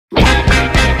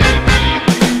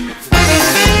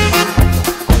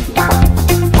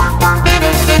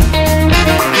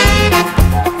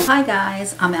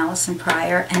guys, I'm Allison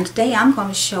Pryor, and today I'm going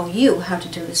to show you how to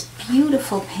do this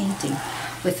beautiful painting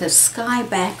with a sky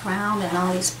background and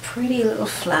all these pretty little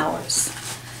flowers.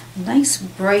 Nice,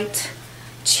 bright,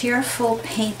 cheerful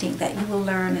painting that you will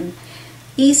learn in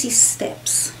easy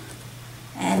steps,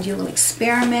 and you will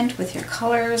experiment with your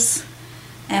colors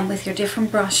and with your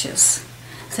different brushes.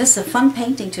 So this is a fun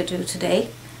painting to do today,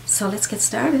 so let's get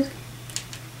started.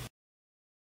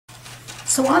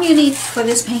 So all you need for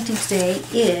this painting today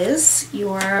is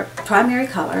your primary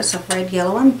colors of red,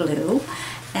 yellow, and blue,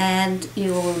 and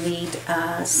you will need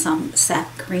some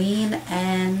sap green,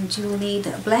 and you will need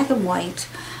black and white,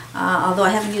 although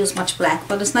I haven't used much black,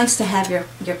 but it's nice to have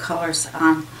your colors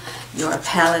on your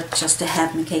palette just to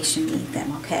have in case you need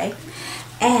them, okay?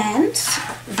 And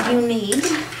you need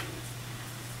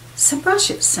some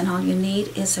brushes, and all you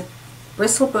need is a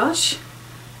bristle brush.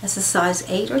 That's a size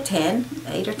 8 or 10.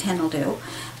 8 or 10 will do.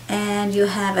 And you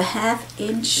have a 1/2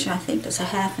 inch, I think there's a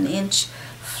 1/2 inch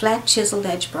flat chiseled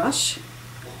edge brush.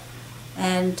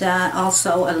 And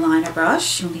also a liner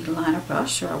brush. You'll need a liner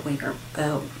brush or a rigger,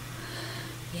 or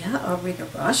a rigger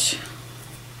brush.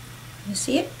 You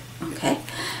see it? Okay.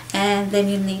 And then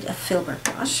you need a filbert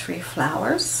brush for your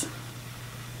flowers.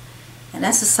 And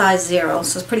that's a size 0,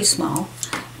 so it's pretty small.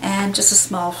 And just a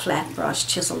small flat brush,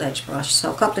 chiseled edge brush,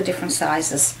 so a couple of different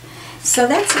sizes. So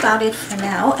that's about it for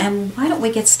now, and why don't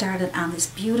we get started on this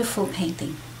beautiful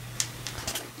painting.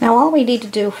 Now all we need to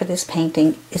do for this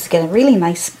painting is get a really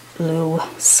nice blue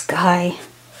sky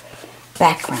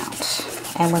background,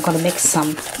 and we're going to mix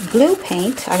some blue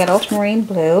paint. I got ultramarine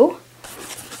blue,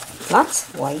 lots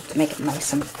of white to make it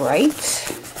nice and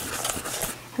bright,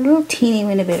 a little teeny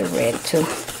weeny bit of red to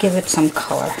give it some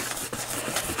color,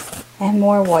 and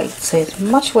more white, so as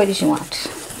much white as you want.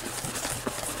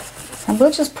 And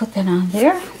we'll just put that on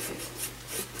there.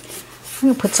 I'm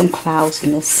going to put some clouds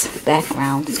in this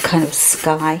background. It's kind of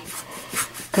sky,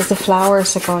 because the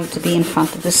flowers are going to be in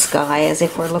front of the sky as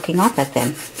if we're looking up at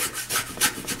them.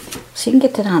 So you can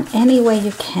get that on any way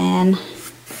you can.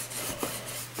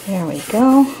 There we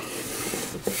go.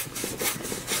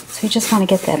 So you just want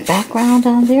to get that background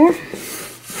on there.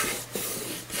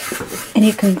 And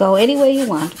you can go any way you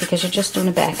want because you're just doing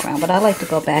a background, but I like to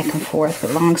go back and forth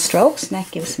with long strokes, and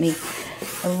that gives me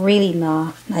a really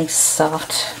nice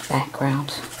soft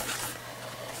background.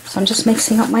 So I'm just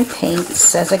mixing up my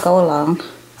paints as I go along.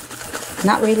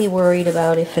 Not really worried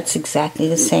about if it's exactly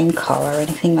the same color or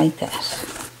anything like that.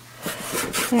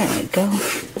 There we go.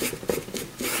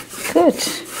 Good.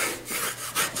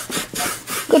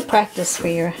 Good practice for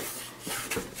your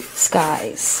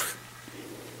skies.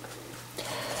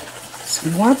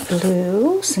 Some more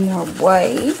blue, some more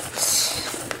white,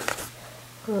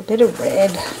 a little bit of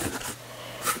red.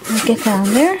 I'll get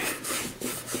down there.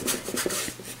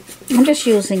 I'm just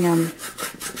using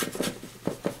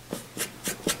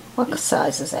what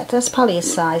size is that? That's probably a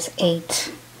size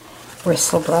 8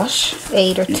 bristle brush.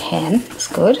 8 or 10 is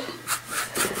good.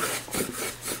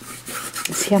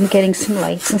 See, I'm getting some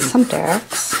lights and some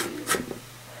darks.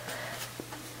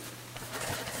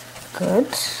 Good.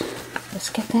 Let's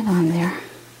get that on there.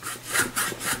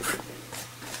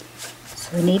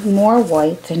 So we need more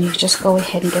white, and you just go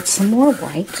ahead and get some more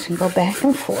white and go back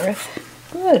and forth.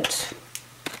 Good.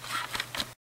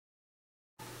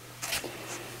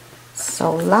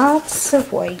 So lots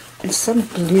of white and some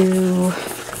blue,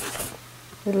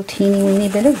 little teeny weeny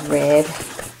bit of red.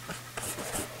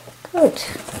 Good.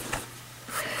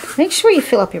 Make sure you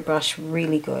fill up your brush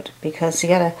really good, because you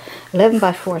got a 11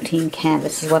 by 14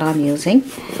 canvas is what I'm using.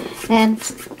 And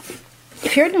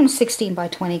if you're doing a 16 by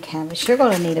 20 canvas, you're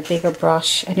going to need a bigger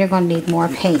brush and you're going to need more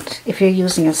paint. If you're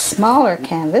using a smaller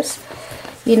canvas,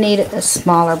 you need a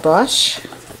smaller brush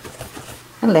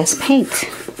and less paint.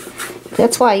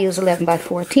 That's why I use 11 by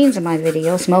 14s in my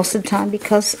videos most of the time,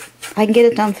 because I can get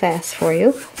it done fast for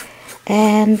you.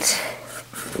 And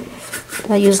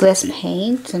I use less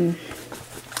paint, and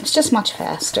it's just much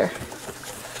faster.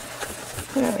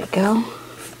 There we go.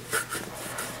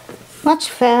 Much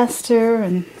faster,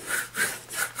 and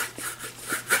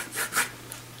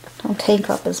don't take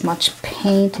up as much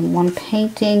paint in one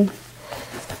painting.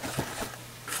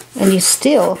 And you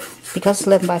still, because it's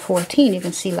 11 by 14, you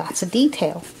can see lots of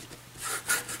detail.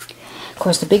 Of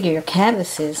course, the bigger your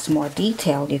canvas is, the more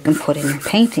detail you can put in your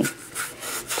painting.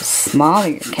 The smaller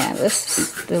your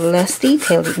canvas, the less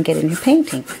detail you can get in your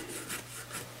painting.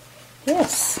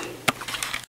 Yes.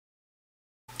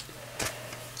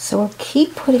 So we'll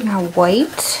keep putting our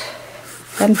white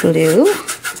and blue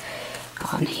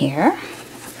on here.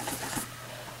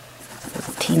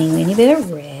 A teeny weeny bit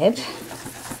of red.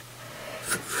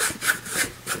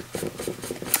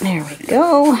 There we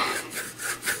go.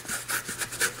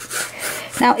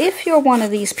 Now, if you're one of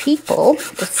these people,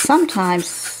 but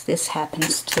sometimes this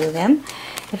happens to them,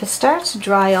 if it starts to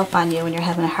dry up on you and you're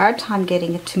having a hard time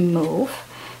getting it to move,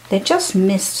 they just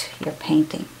missed your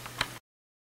painting.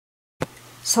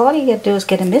 So all you gotta do is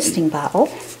get a misting bottle,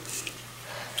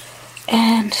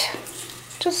 and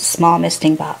just a small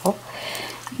misting bottle,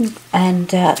 and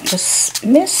just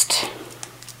mist,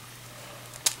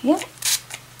 yeah,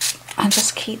 and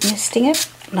just keep misting it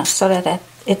so that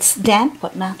it's damp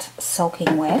but not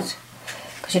soaking wet,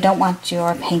 because you don't want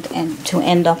your paint to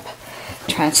end up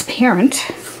transparent.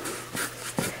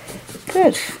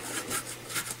 Good.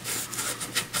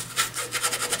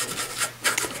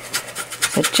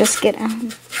 So just get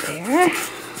out there.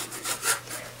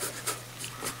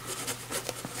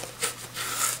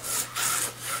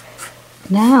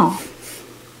 Now,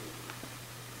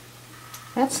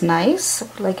 that's nice.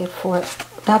 Like it for.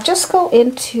 Now just go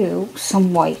into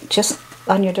some white, just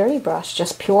on your dirty brush,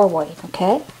 just pure white,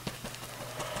 okay?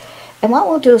 And what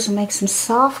we'll do is we'll make some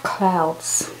soft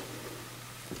clouds.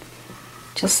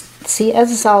 Just see,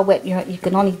 as it's all wet, you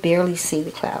can only barely see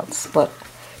the clouds, but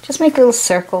just make little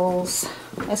circles.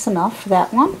 That's enough for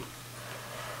that one.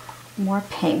 More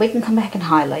paint. We can come back and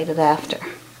highlight it after.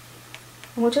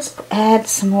 And we'll just add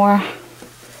some more.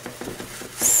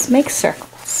 Make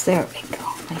circles. There we go.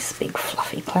 Nice big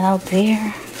fluffy cloud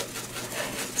there.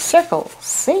 Circles.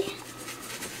 See?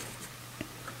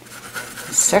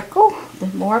 Circle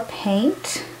with more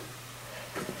paint.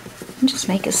 And just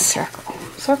make a circle.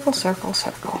 Circle, circle,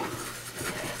 circle.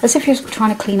 As if you're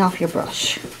trying to clean off your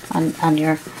brush on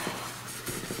your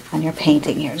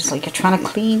painting here. It's like you're trying to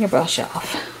clean your brush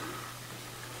off.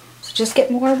 So just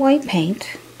get more white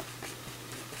paint.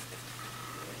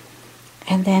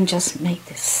 And then just make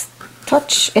this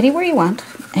touch anywhere you want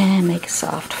and make a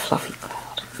soft fluffy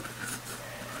cloud.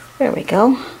 There we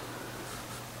go.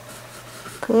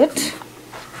 Good.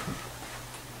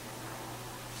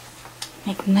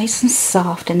 Make them nice and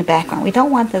soft in the background. We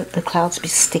don't want the clouds to be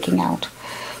sticking out,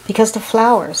 because the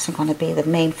flowers are going to be the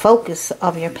main focus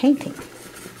of your painting.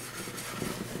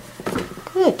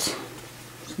 Good.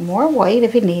 Some more white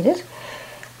if you need it.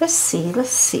 Let's see.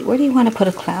 Where do you want to put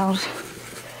a cloud?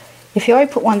 If you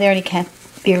already put one there and you can't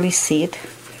barely see it,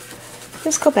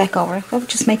 just go back over it. I'm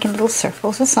just making little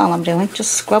circles. That's all I'm doing.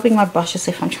 Just scrubbing my brush as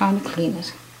if I'm trying to clean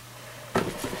it.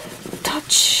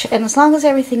 Touch. And as long as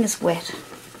everything is wet,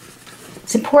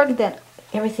 it's important that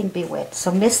everything be wet. So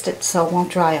mist it so it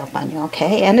won't dry up on you,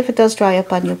 okay? And if it does dry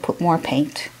up on you, put more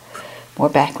paint, more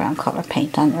background color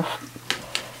paint on your.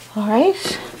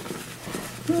 Alright?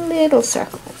 Little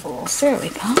circles. There we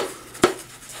go.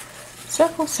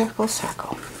 Circle, circle,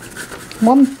 circle.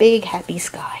 One big happy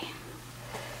sky.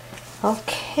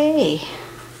 Okay.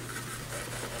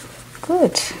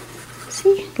 Good.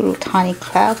 See? Little tiny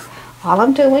cloud. All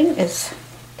I'm doing is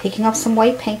picking up some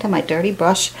white paint on my dirty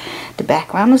brush. The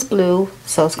background is blue,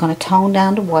 so it's going to tone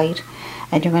down to white.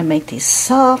 And you're going to make these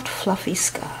soft, fluffy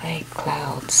sky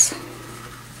clouds.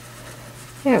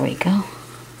 There we go.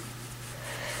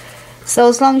 So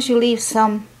as long as you leave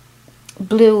some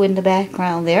blue in the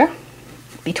background there,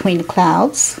 between the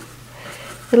clouds,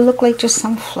 it'll look like just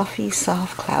some fluffy,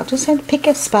 soft cloud. Just have to pick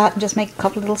a spot and just make a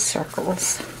couple little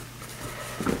circles.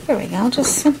 There we go,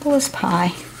 just simple as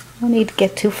pie. No need to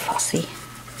get too fussy.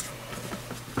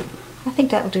 I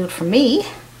think that'll do it for me.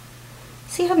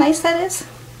 See how nice that is?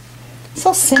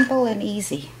 So simple and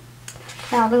easy.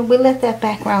 Now we'll let that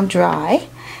background dry,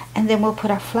 and then we'll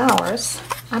put our flowers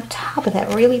on top of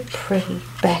that really pretty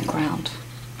background.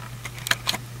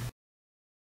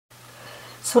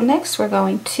 So next we're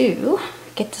going to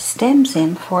get the stems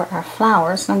in for our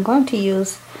flowers. I'm going to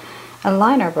use a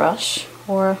liner brush,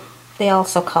 or they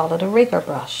also call it a rigger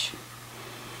brush.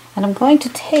 And I'm going to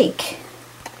take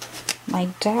my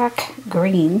dark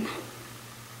green,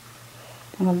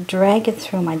 I'm going to drag it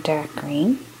through my dark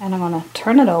green, and I'm going to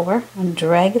turn it over and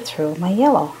drag it through my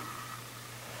yellow.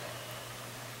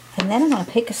 And then I'm going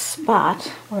to pick a spot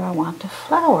where I want to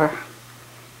flower.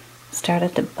 Start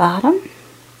at the bottom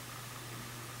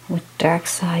with dark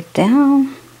side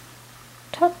down,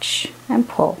 touch and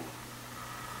pull.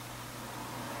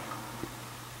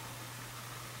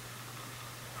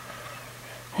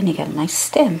 And you get a nice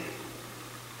stem.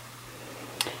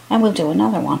 And we'll do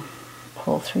another one.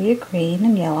 Pull through your green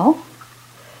and yellow,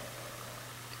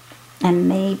 and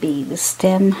maybe the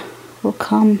stem will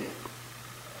come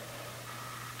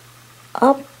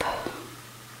up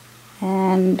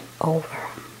and over.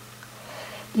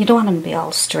 You don't want them to be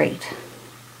all straight. You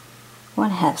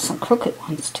want to have some crooked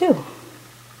ones too.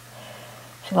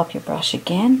 Fill up your brush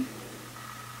again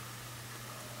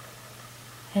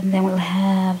And then we'll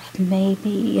have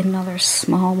maybe another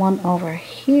small one over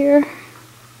here.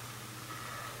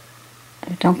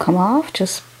 If it don't come off,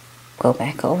 just go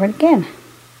back over it again.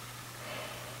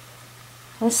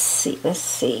 Let's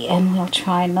see, and we'll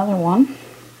try another one.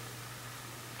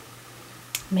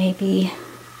 Maybe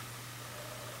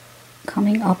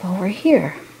coming up over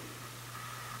here.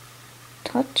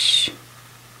 Touch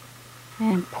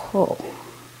and pull.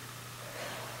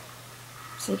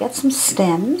 So you got some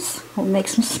stems. We'll make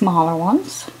some smaller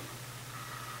ones.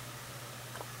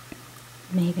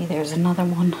 Maybe there's another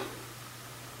one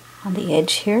on the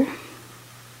edge here.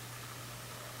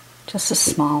 Just a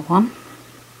small one.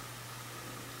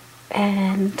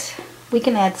 And we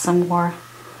can add some more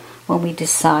when we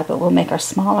decide, but we'll make our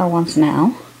smaller ones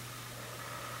now.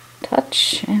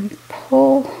 Touch and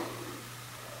pull.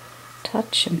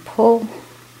 Touch and pull.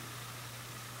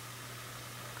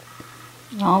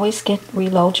 Always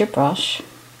reload your brush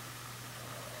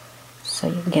so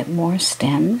you can get more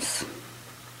stems.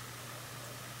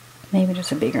 Maybe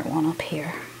there's a bigger one up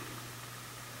here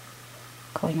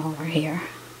going over here.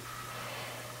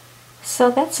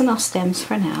 So that's enough stems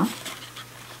for now.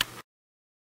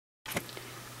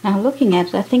 Now looking at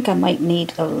it, I think I might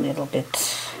need a little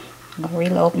bit. I'm going to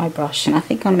reload my brush, and I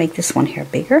think I'll make this one here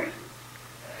bigger.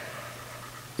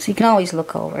 So you can always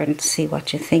look over and see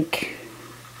what you think.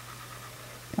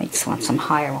 Might just want some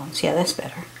higher ones. Yeah, that's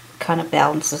better. Kind of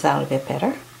balances out a bit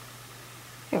better.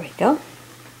 There we go.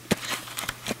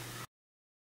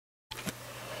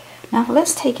 Now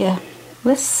let's take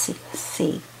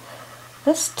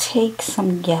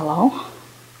some yellow,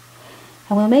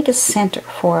 and we'll make a center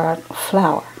for our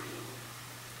flower.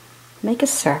 Make a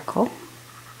circle.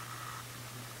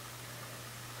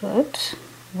 Good.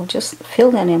 We'll just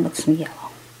fill that in with some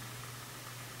yellow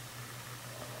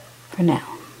for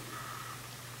now.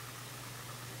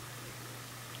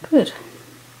 Good.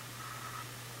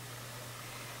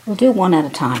 We'll do one at a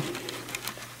time.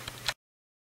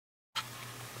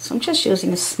 So I'm just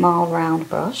using a small round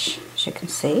brush, as you can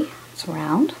see. It's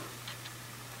round.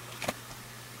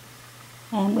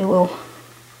 And we will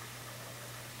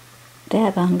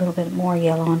dab on a little bit more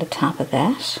yellow on the top of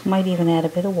that. Might even add a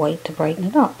bit of white to brighten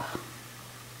it up.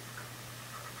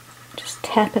 Just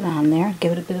tap it on there,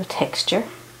 give it a bit of texture.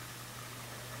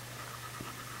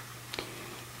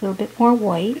 A little bit more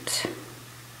white.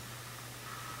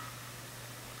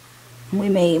 We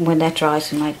may, when that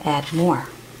dries, we might add more.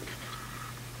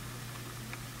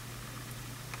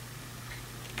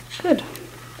 Good.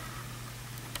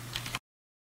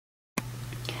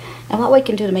 Now what we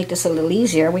can do to make this a little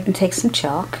easier, we can take some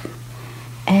chalk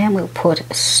and we'll put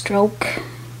a stroke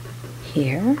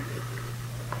here.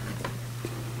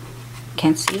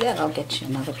 Can't see that? I'll get you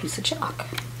another piece of chalk.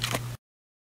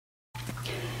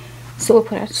 So we'll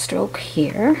put a stroke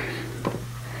here,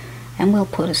 and we'll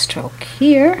put a stroke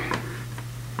here,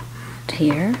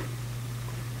 here,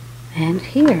 and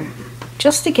here,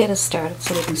 just to get us started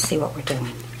so we can see what we're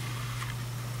doing.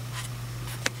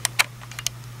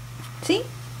 See?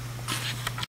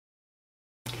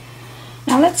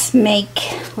 Now let's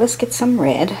get some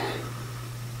red.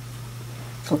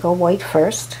 So we'll go white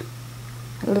first,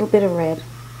 a little bit of red,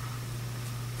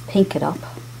 pink it up.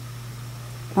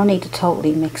 No need to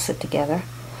totally mix it together.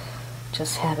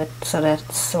 Just have it so that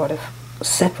it's sort of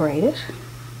separated,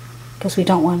 because we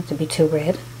don't want it to be too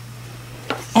red.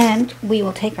 And we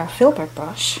will take our filbert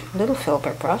brush, little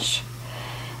filbert brush,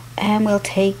 and we'll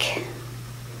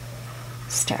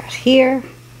start here,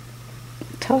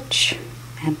 touch,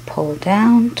 and pull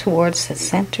down towards the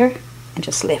center, and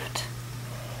just lift.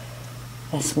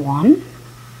 That's one.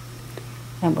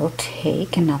 And we'll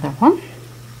take another one.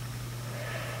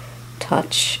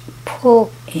 Touch,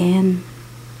 pull in,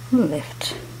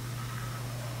 lift.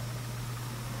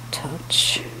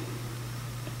 Touch,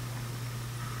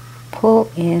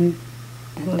 pull in,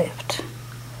 and lift.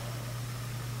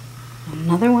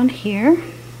 Another one here.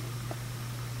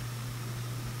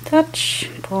 Touch,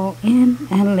 pull in,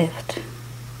 and lift.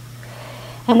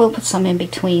 And we'll put some in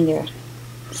between there.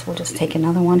 So we'll just take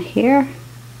another one here.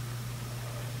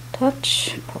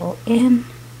 Touch, pull in.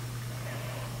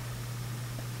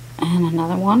 And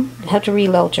another one. You have to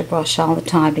reload your brush all the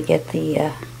time to get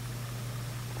get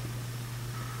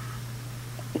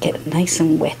it nice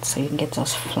and wet so you can get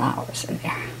those flowers in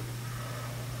there.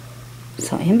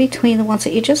 So in between the ones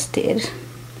that you just did,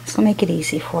 this will make it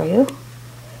easy for you.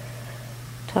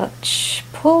 Touch,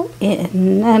 pull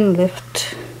in, and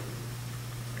lift.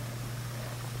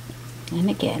 And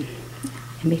again,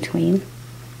 in between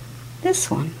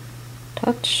this one.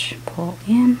 Touch, pull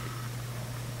in.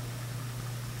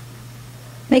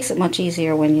 Makes it much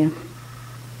easier when you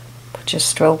put your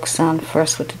strokes on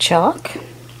first with the chalk,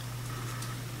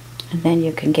 and then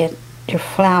you can get your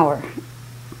flower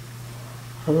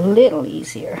a little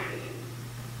easier.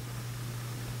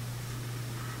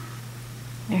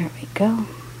 There we go.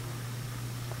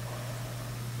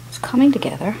 It's coming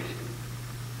together.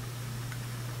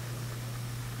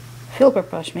 Filbert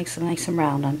brush makes it nice and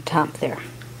round on top there.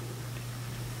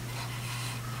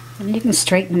 And you can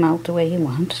straighten them out the way you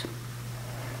want.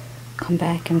 Come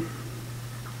back and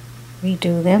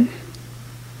redo them.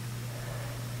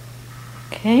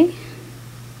 Okay.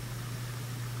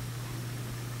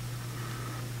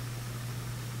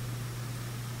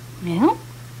 Yeah.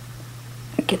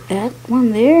 Get that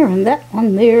one there and that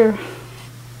one there.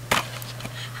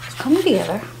 It's coming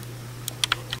together.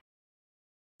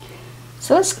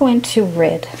 So let's go into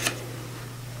red.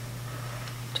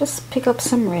 Just pick up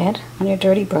some red on your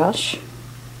dirty brush.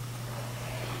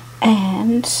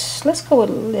 And let's go with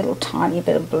a little tiny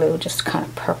bit of blue, just to kind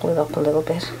of purple it up a little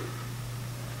bit.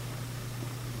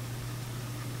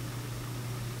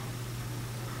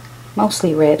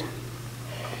 Mostly red.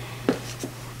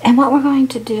 And what we're going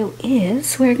to do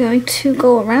is we're going to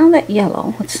go around that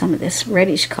yellow with some of this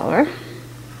reddish color.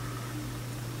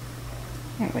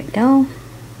 There we go.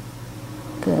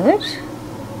 Good.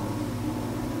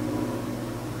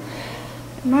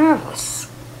 Marvelous.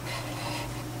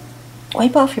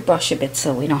 Wipe off your brush a bit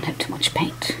so we don't have too much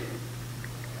paint.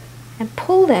 And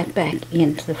pull that back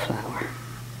into the flower.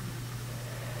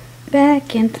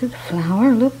 Back into the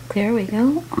flower. Look, there we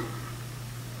go.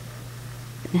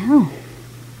 Now,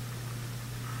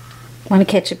 want to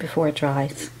catch it before it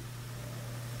dries.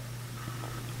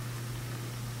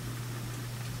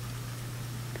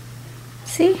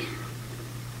 See?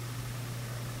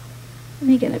 And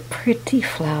you get a pretty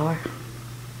flower.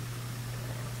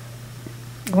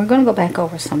 We're going to go back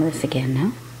over some of this again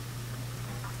now.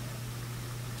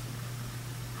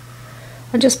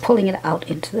 I'm just pulling it out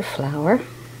into the flower.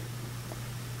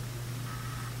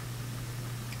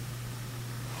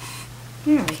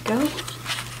 There we go.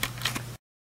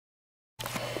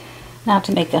 Now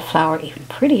to make that flower even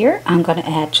prettier, I'm going to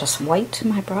add just white to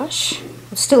my brush.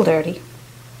 It's still dirty.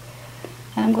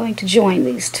 And I'm going to join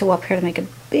these two up here to make a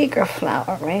bigger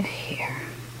flower right here.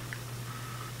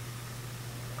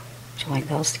 Join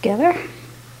those together.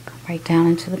 Go right down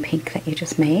into the pink that you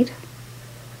just made.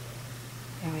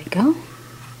 There we go.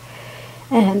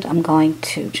 And I'm going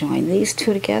to join these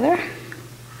two together.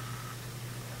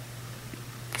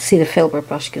 See, the filbert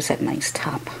brush gives that nice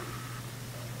top.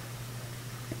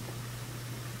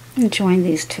 And join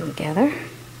these two together.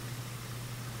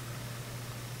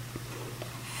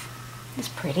 It's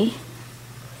pretty.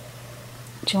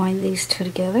 Join these two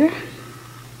together.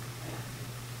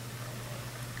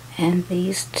 And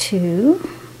these two.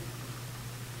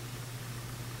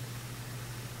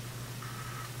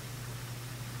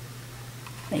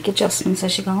 Make adjustments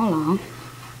as you go along.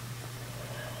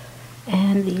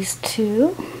 And these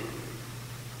two.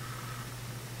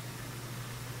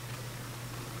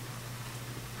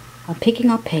 I'm picking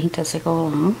up paint as I go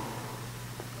along.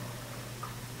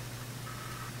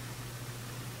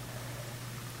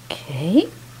 Okay.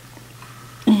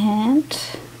 And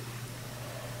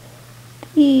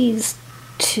these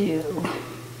two.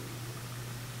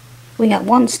 We got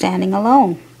one standing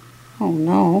alone. Oh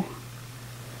no.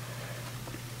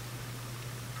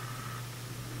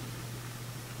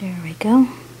 There we go.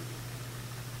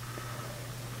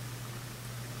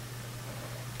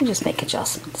 You just make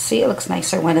adjustments. See, it looks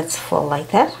nicer when it's full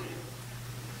like that.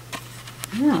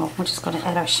 Now, we're just going to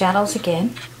add our shadows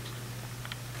again.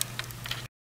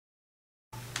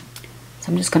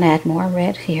 So I'm just going to add more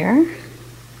red here.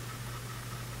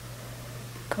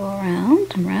 Go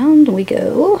around and round we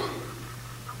go.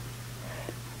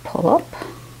 Pull up.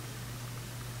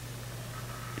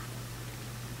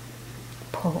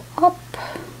 Pull up.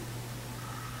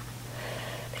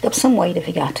 Pick up some white if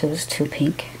you got to. It's too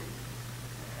pink.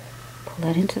 Pull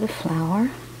that into the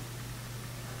flower.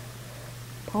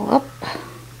 Pull up.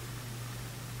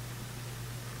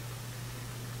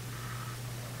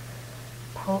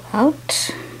 Pull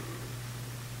out.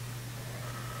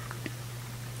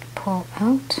 Pull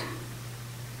out.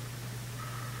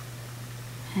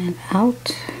 And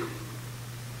out.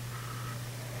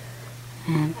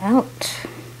 And out.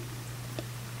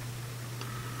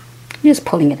 You're just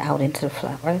pulling it out into the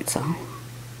flower, that's all.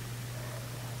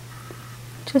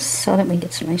 Just so that we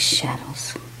get some nice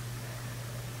shadows.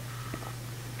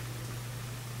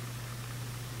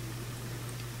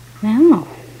 Now.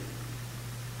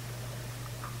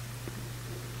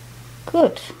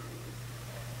 Good.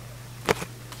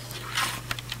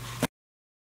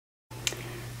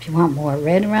 If you want more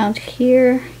red around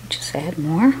here, you just add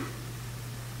more.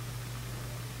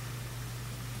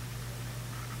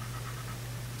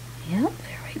 Yep,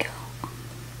 there we go.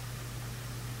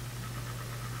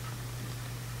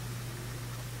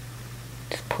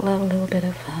 Just pull out a little bit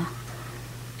of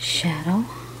shadow.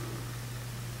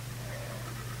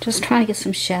 Just trying to get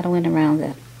some shadow in around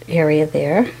that area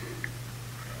there.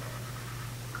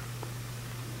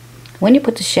 When you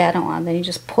put the shadow on, then you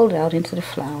just pull it out into the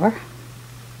flower.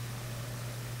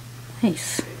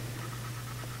 Nice.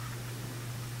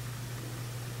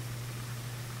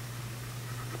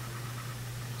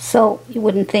 So you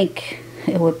wouldn't think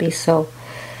it would be so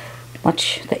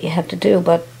much that you have to do,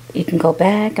 but you can go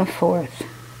back and forth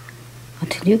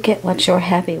until you get what you're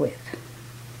happy with.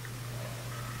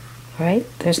 Right?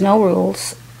 There's no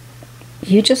rules.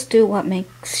 You just do what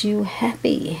makes you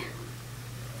happy.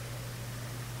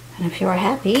 And if you're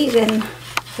happy, then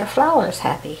your flower is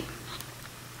happy.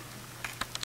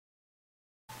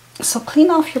 So clean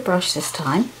off your brush this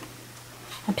time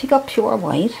and pick up pure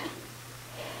white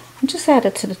and just add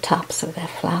it to the tops of that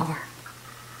flower.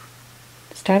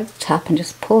 Start at the top and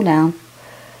just pull down,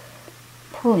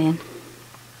 pull in.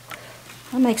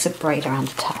 That makes it brighter on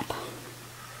the top.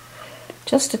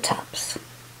 Just the tops.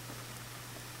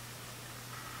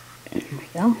 There we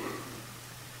go.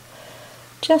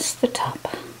 Just the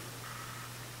top.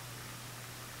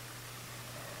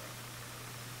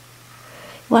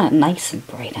 You want it nice and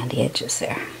bright on the edges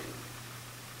there.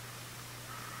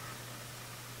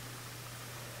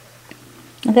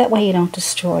 And that way you don't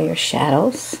destroy your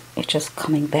shadows. It's just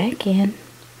coming back in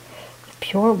with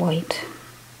pure white.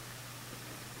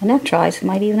 When that dries, you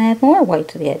might even add more white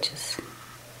to the edges.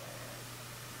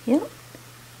 Yep.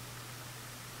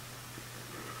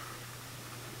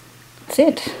 That's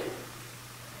it.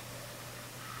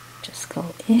 Just go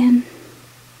in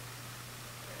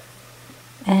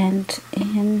and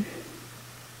in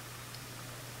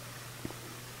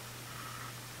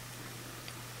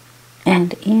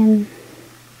and in.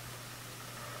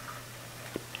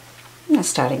 And it's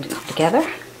starting to come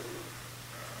together.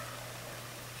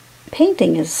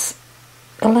 Painting is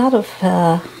a lot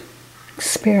of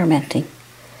experimenting.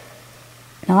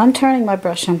 Now I'm turning my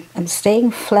brush, I'm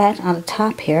staying flat on the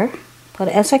top here, but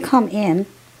as I come in,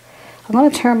 I'm going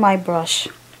to turn my brush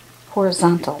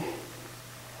horizontal,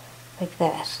 like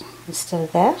that, instead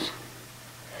of that.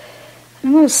 And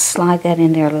I'm going to slide that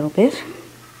in there a little bit.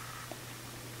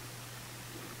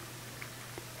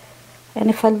 And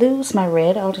if I lose my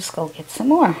red, I'll just go get some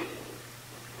more.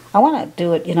 I want to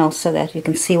do it, you know, so that you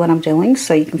can see what I'm doing,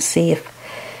 so you can see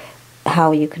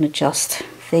how you can adjust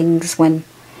things when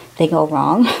they go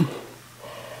wrong.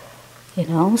 You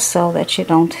know, so that you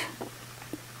don't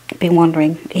be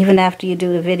wondering, even after you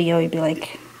do the video, you'd be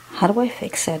like, how do I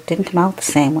fix that? It didn't come out the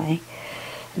same way.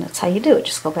 And that's how you do it.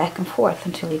 Just go back and forth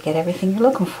until you get everything you're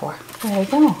looking for. There we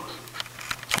go.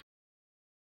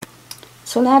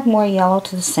 So we'll add more yellow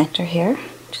to the center here.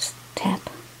 Just tap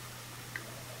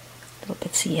little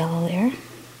bits of yellow there.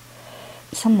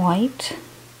 Some white.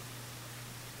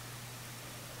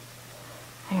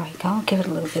 There we go. Give it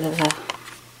a little bit of a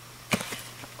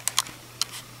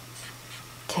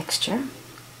texture.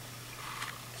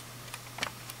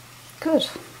 Good.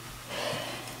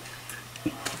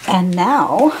 And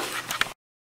now,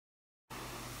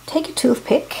 take a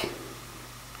toothpick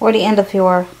or the end of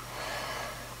your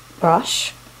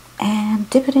brush and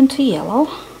dip it into yellow.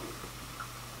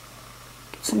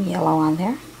 Get some yellow on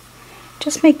there.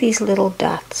 Just make these little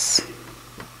dots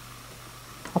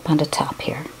up on the top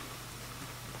here.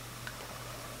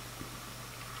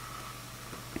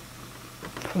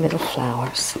 For little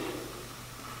flowers.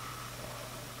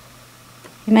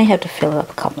 You may have to fill it up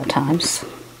a couple of times.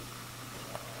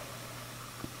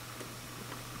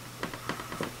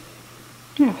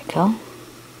 There we go.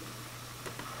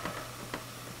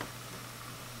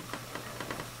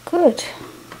 Good.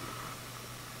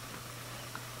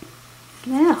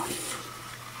 Now,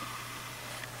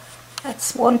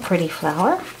 that's one pretty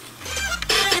flower.